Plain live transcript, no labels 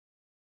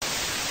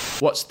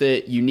What's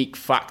the unique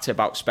factor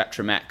about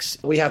Spectrum X?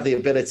 We have the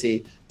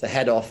ability to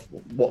head off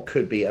what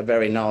could be a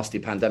very nasty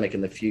pandemic in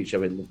the future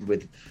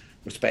with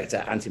respect to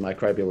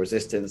antimicrobial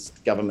resistance.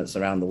 Governments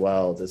around the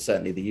world, and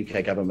certainly the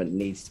UK government,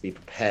 needs to be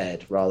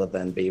prepared rather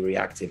than be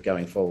reactive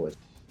going forward.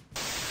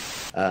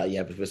 But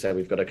we say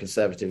we've got a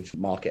conservative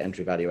market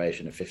entry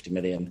valuation of 50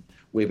 million.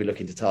 We'll be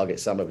looking to target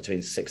somewhere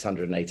between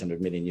 600 and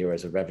 800 million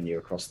euros of revenue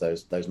across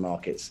those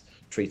markets,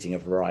 treating a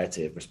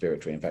variety of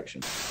respiratory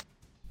infections.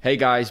 Hey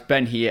guys,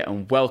 Ben here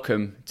and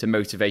welcome to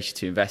Motivation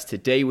to Invest.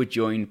 Today we're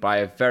joined by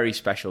a very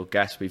special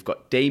guest. We've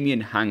got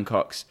Damien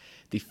Hancox,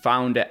 the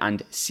founder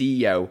and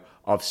CEO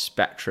of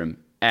Spectrum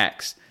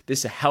X. This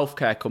is a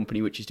healthcare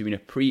company which is doing a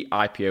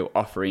pre-IPO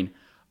offering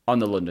on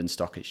the London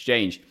Stock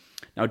Exchange.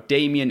 Now,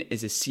 Damien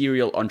is a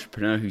serial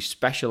entrepreneur who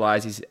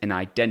specializes in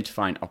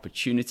identifying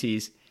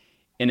opportunities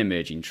in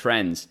emerging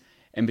trends.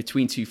 And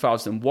between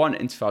 2001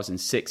 and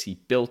 2006, he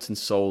built and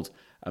sold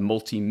a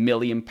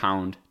multi-million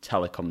pound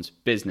telecoms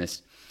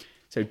business.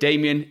 So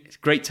Damien, it's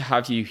great to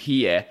have you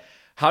here.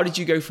 How did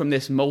you go from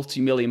this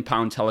multi-million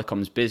pound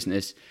telecoms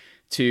business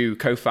to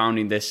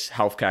co-founding this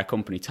healthcare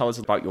company? Tell us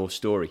about your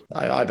story.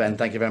 Hi, Ben.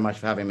 Thank you very much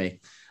for having me.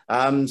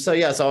 So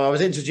I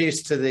was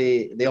introduced to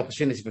the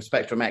opportunity for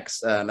Spectrum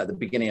X at the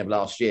beginning of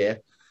last year.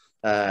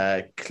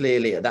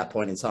 Clearly, at that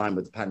point in time,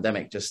 with the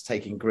pandemic just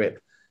taking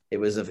grip, it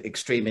was of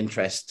extreme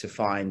interest to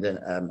find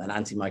an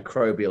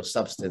antimicrobial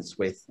substance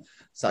with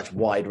such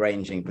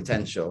wide-ranging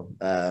potential.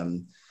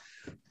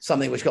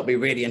 Something which got me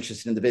really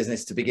interested in the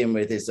business to begin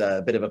with is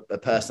a bit of a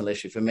personal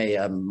issue for me.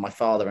 My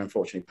father,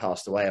 unfortunately,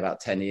 passed away about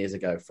 10 years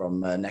ago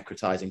from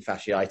necrotizing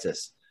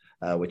fasciitis,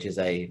 which is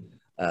a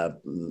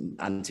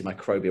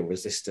antimicrobial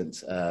resistant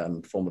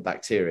form of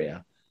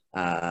bacteria.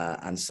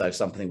 And so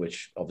something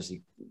which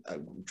obviously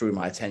drew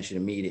my attention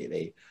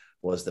immediately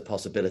was the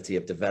possibility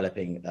of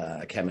developing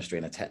a chemistry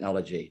and a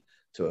technology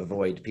to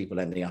avoid people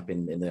ending up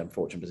in the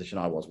unfortunate position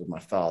I was with my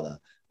father,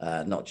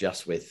 not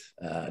just with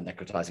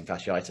necrotizing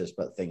fasciitis,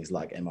 but things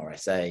like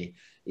MRSA,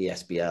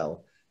 ESBL,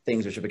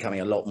 things which are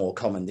becoming a lot more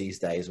common these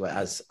days,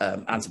 whereas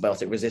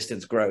antibiotic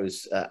resistance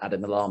grows at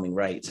an alarming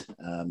rate.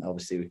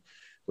 Obviously,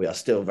 we are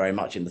still very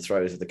much in the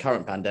throes of the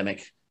current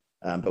pandemic,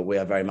 but we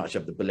are very much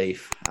of the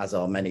belief, as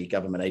are many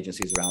government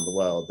agencies around the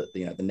world,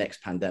 that the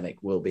next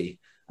pandemic will be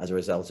as a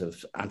result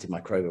of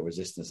antimicrobial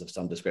resistance of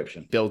some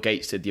description. Bill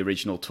Gates did the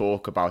original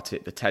talk about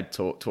it, the TED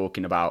talk,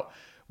 talking about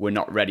we're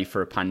not ready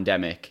for a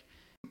pandemic.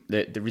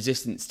 The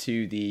resistance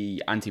to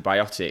the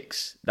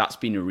antibiotics, that's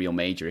been a real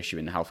major issue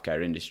in the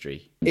healthcare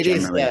industry. It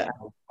generally is, yeah.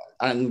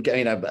 And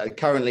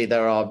currently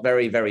there are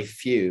very, very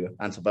few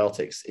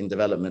antibiotics in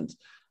development.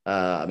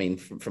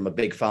 From a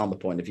big pharma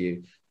point of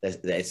view,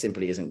 there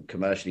simply isn't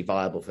commercially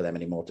viable for them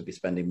anymore to be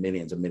spending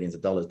millions and millions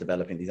of dollars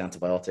developing these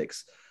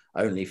antibiotics,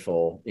 only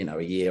for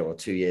a year or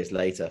 2 years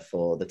later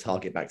for the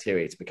target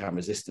bacteria to become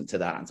resistant to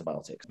that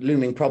antibiotic.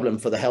 Looming problem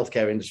for the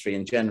healthcare industry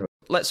in general.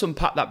 Let's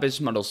unpack that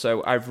business model.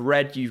 So I've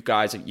read you've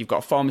got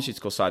a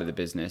pharmaceutical side of the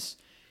business,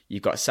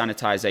 you've got a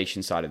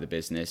sanitization side of the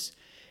business,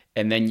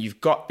 and then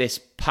you've got this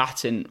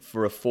patent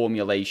for a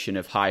formulation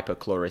of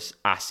hypochlorous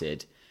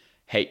acid,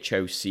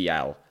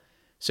 HOCl.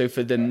 So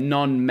for the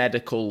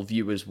non-medical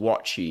viewers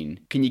watching,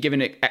 can you give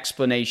an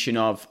explanation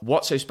of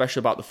what's so special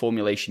about the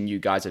formulation you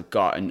guys have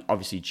got, and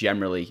obviously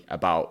generally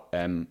about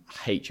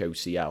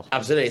HOCl?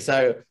 Absolutely.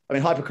 So,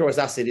 hypochlorous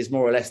acid is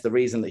more or less the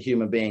reason that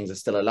human beings are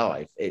still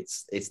alive.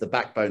 It's the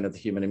backbone of the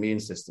human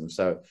immune system.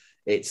 So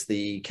it's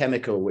the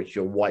chemical which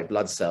your white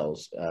blood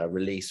cells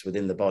release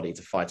within the body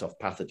to fight off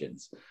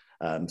pathogens.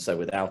 So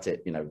without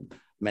it,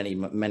 many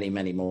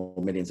more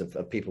millions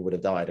of people would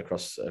have died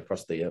across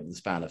the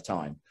span of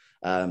time.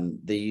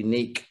 The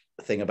unique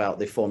thing about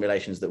the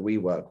formulations that we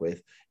work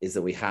with is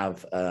that we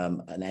have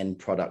an end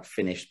product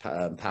finished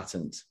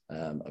patent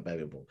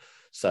available.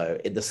 So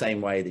in the same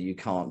way that you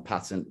can't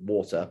patent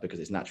water because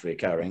it's naturally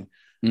occurring,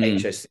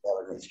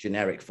 HOCl in its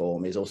generic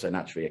form is also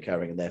naturally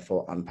occurring and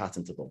therefore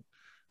unpatentable.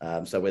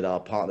 So with our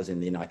partners in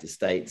the United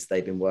States,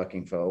 they've been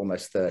working for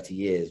almost 30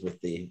 years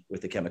with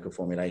the chemical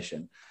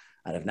formulation,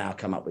 and have now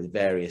come up with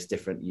various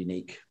different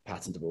unique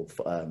patentable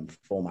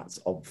formats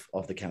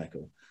of the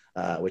chemical,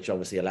 which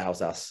obviously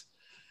allows us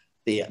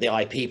the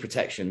IP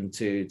protection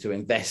to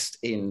invest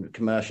in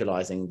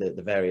commercializing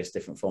the various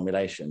different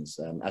formulations.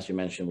 As you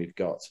mentioned, we've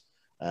got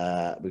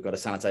a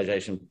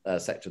sanitization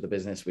sector of the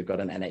business. We've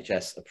got an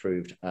NHS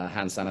approved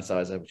hand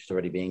sanitizer, which is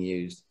already being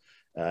used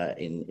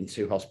in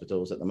 2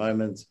 hospitals at the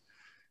moment.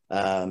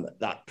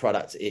 That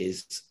product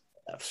is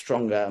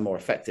stronger and more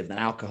effective than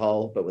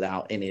alcohol, but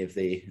without any of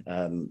the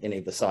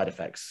side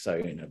effects.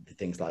 So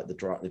things like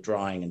the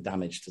drying and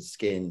damage to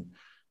skin,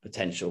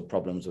 potential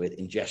problems with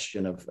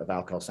ingestion of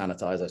alcohol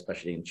sanitizer,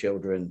 especially in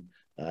children.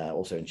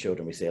 Also in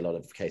children, we see a lot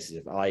of cases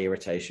of eye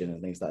irritation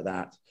and things like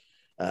that.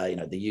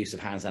 The use of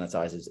hand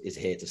sanitizers is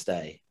here to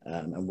stay,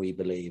 and we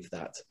believe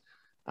that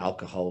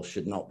alcohol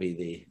should not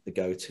be the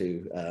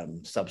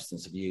go-to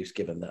substance of use,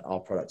 given that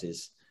our product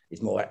is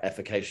more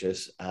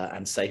efficacious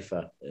and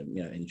safer,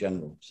 in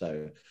general.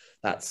 So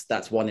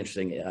that's one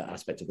interesting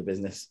aspect of the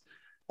business.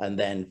 And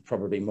then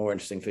probably more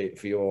interesting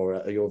for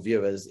your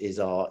viewers is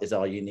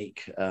our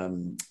unique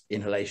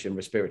inhalation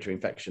respiratory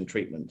infection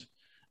treatment.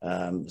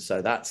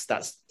 So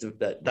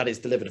that is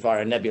delivered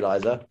via a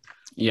nebulizer.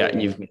 Yeah,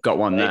 and you've got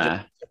one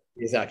there.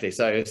 Exactly.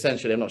 So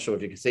essentially, I'm not sure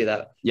if you can see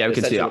that. Yeah, we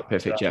can see that.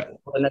 Perfect. Yeah.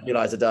 What a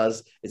nebulizer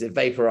does is it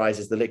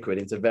vaporizes the liquid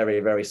into very,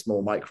 very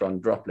small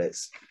micron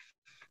droplets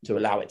to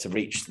allow it to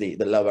reach the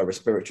lower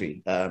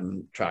respiratory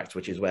tract,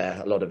 which is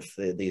where a lot of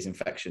these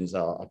infections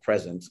are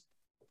present.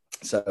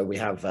 So we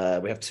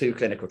have 2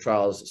 clinical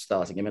trials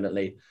starting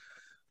imminently.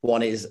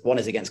 One is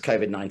against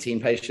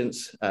COVID-19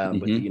 patients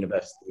with the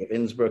University of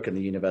Innsbruck and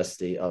the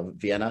University of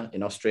Vienna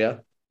in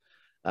Austria.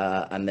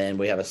 And then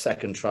we have a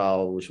second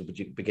trial, which will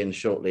begin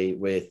shortly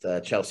with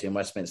Chelsea and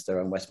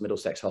Westminster and West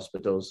Middlesex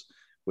hospitals,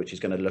 which is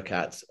going to look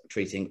at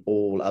treating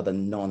all other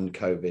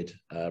non-COVID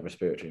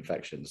respiratory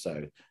infections.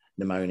 So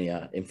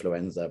pneumonia,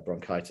 influenza,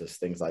 bronchitis,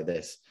 things like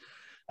this.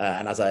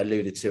 And as I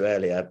alluded to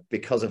earlier,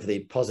 because of the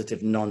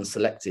positive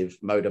non-selective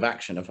mode of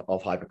action of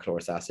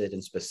hypochlorous acid,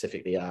 and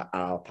specifically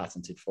our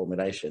patented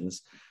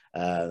formulations,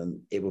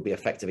 it will be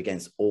effective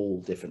against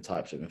all different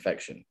types of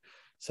infection.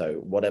 So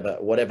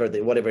whatever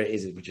it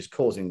is which is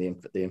causing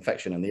the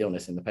infection and the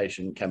illness in the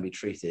patient can be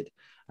treated.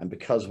 And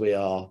because we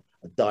are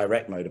a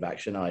direct mode of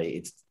action,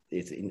 i.e.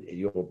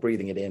 you're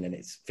breathing it in and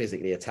it's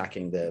physically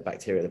attacking the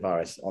bacteria, the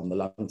virus on the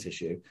lung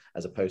tissue,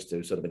 as opposed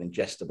to sort of an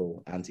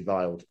ingestible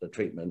antiviral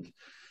treatment,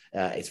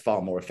 it's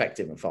far more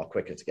effective and far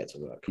quicker to get to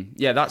work.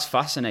 Yeah, that's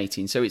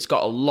fascinating. So it's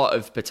got a lot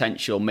of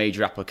potential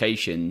major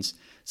applications.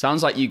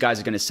 Sounds like you guys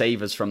are going to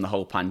save us from the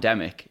whole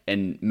pandemic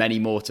and many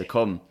more to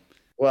come.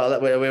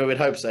 Well, we would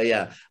hope so,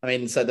 yeah. I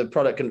mean, so the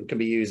product can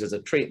be used as a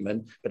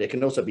treatment, but it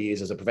can also be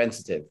used as a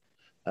preventative.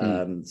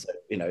 So,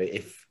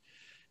 if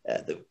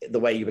the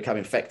way you become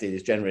infected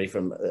is generally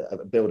from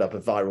a build-up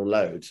of viral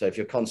load. So if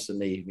you're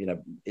constantly,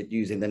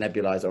 using the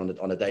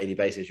nebulizer on a daily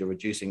basis, you're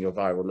reducing your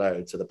viral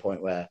load to the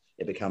point where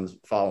it becomes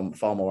far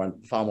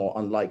more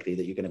unlikely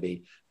that you're going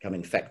to become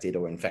infected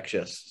or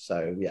infectious.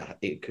 So yeah,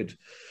 it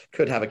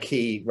could have a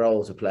key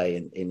role to play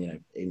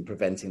in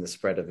preventing the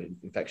spread of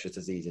infectious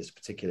diseases,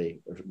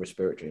 particularly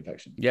respiratory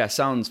infection. Yeah,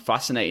 sounds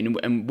fascinating.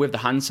 And with the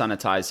hand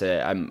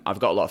sanitizer, I've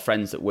got a lot of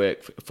friends that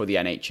work for the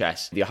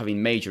NHS. They're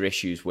having major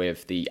issues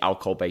with the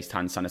alcohol-based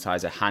hand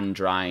sanitizer, hand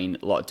drying,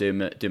 a lot of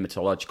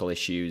dermatological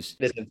issues.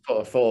 Listen,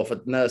 for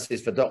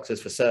nurses, for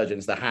doctors, for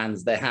surgeons, their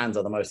hands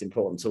are the most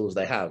important tools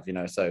they have.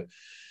 So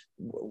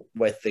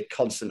with the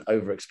constant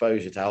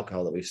overexposure to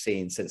alcohol that we've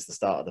seen since the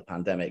start of the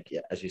pandemic,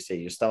 as you see,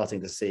 you're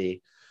starting to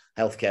see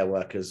healthcare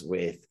workers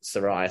with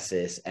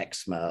psoriasis,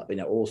 eczema,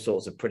 all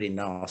sorts of pretty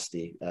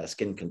nasty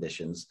skin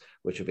conditions,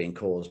 which are being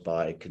caused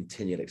by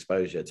continual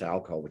exposure to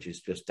alcohol, which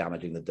is just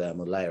damaging the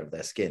dermal layer of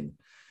their skin.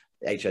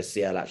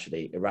 HSCL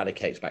actually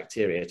eradicates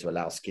bacteria to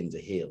allow skin to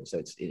heal. So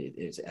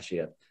it's actually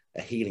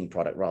a healing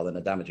product rather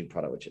than a damaging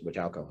product, which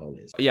alcohol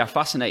is. Yeah,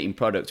 fascinating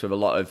product with a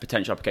lot of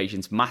potential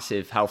applications,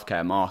 massive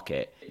healthcare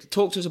market.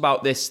 Talk to us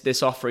about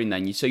this offering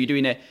then. So you're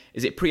doing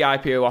is it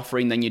pre-IPO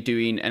offering, then you're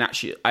doing an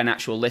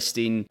actual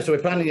listing? So we're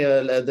planning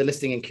the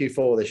listing in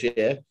Q4 this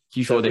year.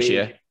 This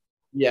year?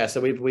 Yeah,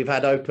 so we've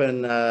had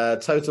open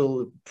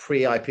total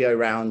pre-IPO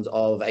round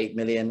of 8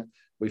 million.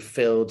 We've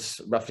filled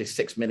roughly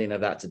 6 million of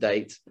that to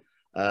date.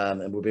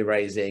 And we'll be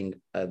raising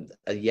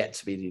a yet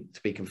to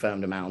be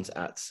confirmed amount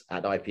at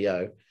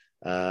IPO.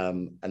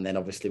 And then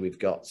obviously we've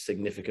got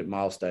significant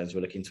milestones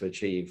we're looking to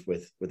achieve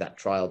with that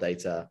trial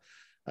data,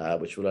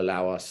 which will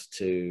allow us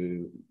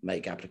to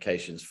make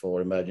applications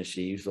for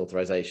emergency use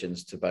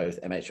authorizations to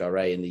both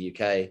MHRA in the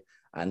UK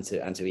and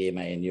to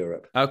EMA in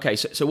Europe. Okay,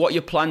 so what are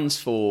your plans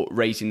for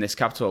raising this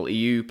capital? Are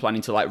you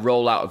planning to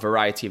roll out a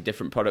variety of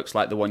different products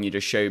like the one you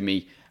just showed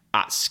me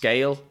at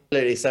scale?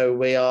 Absolutely. So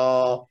we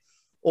are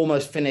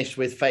almost finished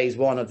with phase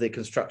 1 of the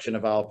construction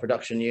of our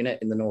production unit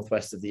in the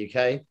northwest of the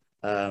UK.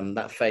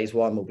 That phase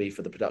 1 will be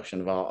for the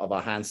production of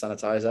our hand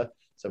sanitizer.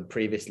 So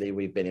previously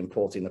we've been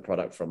importing the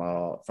product from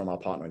our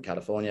partner in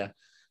California.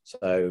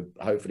 So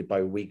hopefully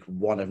by week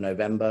 1 of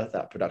November,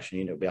 that production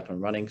unit will be up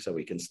and running, so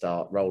we can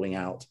start rolling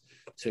out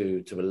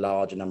to a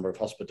larger number of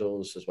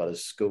hospitals as well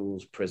as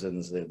schools,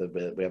 prisons.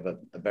 We have a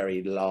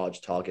very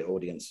large target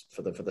audience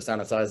for the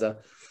sanitizer.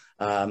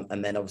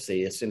 And then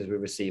obviously, as soon as we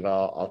receive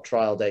our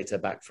trial data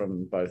back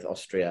from both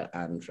Austria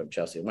and from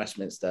Chelsea and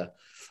Westminster,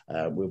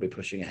 we'll be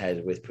pushing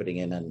ahead with putting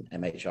in an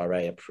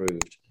MHRA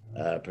approved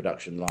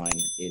production line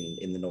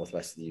in the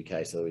northwest of the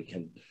UK, so that we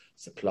can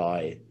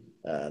supply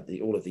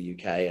all of the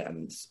UK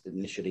and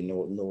initially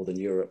Northern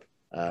Europe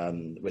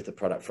with the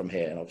product from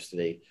here. And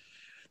obviously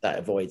that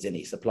avoids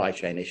any supply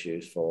chain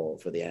issues for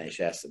the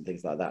NHS and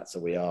things like that. So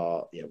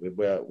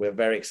we're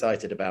very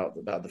excited about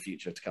the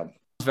future to come.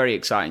 Very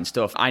exciting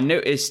stuff. I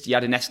noticed you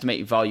had an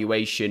estimated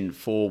valuation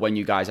for when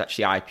you guys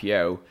actually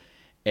IPO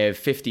of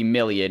 50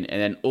 million,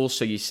 and then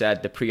also you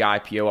said the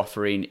pre-IPO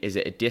offering is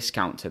at a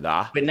discount to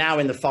that. We're now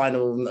in the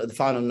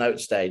final note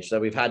stage, so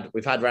we've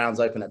had rounds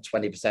open at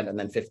 20% and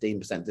then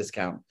 15%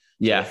 discount.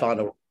 Yeah. So the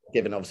final,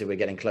 given obviously we're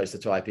getting closer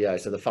to IPO,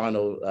 so the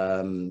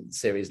final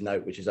series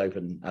note, which is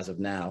open as of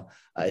now,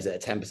 is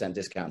at a 10%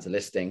 discount to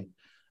listing.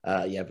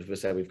 As we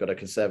said, we've got a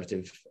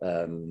conservative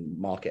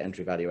market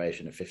entry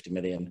valuation of 50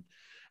 million.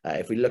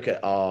 If we look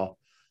at our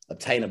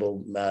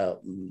obtainable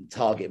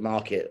target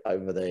market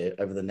over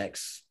the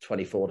next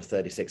 24 to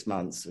 36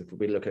 months, if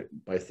we look at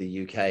both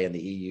the UK and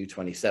the EU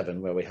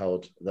 27, where we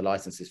hold the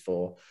licenses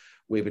for,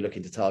 we'll be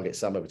looking to target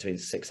somewhere between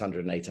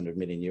 600 and 800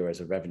 million euros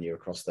of revenue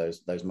across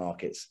those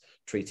markets,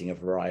 treating a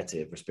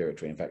variety of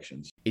respiratory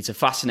infections. It's a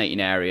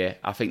fascinating area.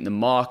 I think the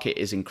market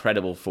is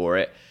incredible for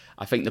it.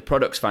 I think the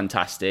product's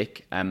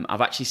fantastic.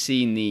 I've actually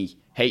seen the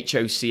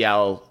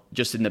HOCl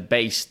just in the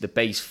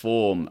base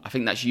form. I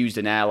think that's used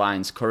in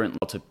airlines currently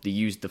they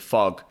use the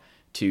fog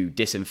to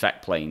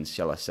disinfect planes,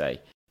 shall I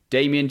say.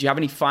 Damien, do you have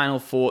any final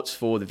thoughts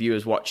for the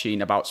viewers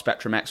watching about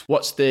Spectrum X?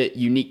 What's the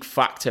unique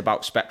factor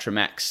about Spectrum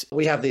X?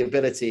 We have the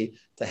ability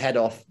to head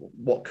off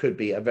what could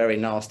be a very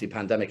nasty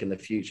pandemic in the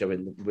future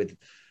with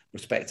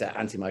respect to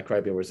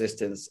antimicrobial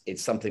resistance.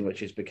 It's something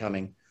which is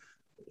becoming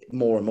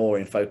more and more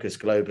in focus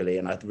globally.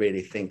 And I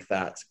really think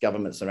that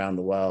governments around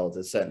the world,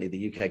 and certainly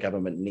the UK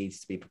government,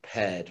 needs to be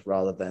prepared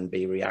rather than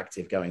be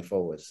reactive going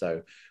forward.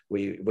 So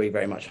we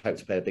very much hope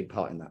to play a big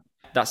part in that.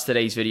 That's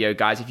today's video,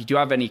 guys. If you do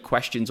have any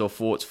questions or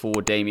thoughts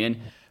for Damien,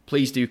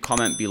 please do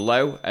comment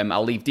below.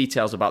 I'll leave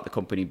details about the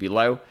company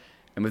below.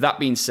 And with that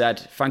being said,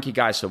 thank you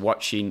guys for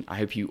watching. I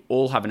hope you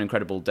all have an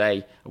incredible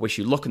day. I wish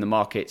you luck in the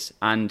markets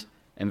and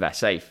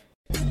invest safe.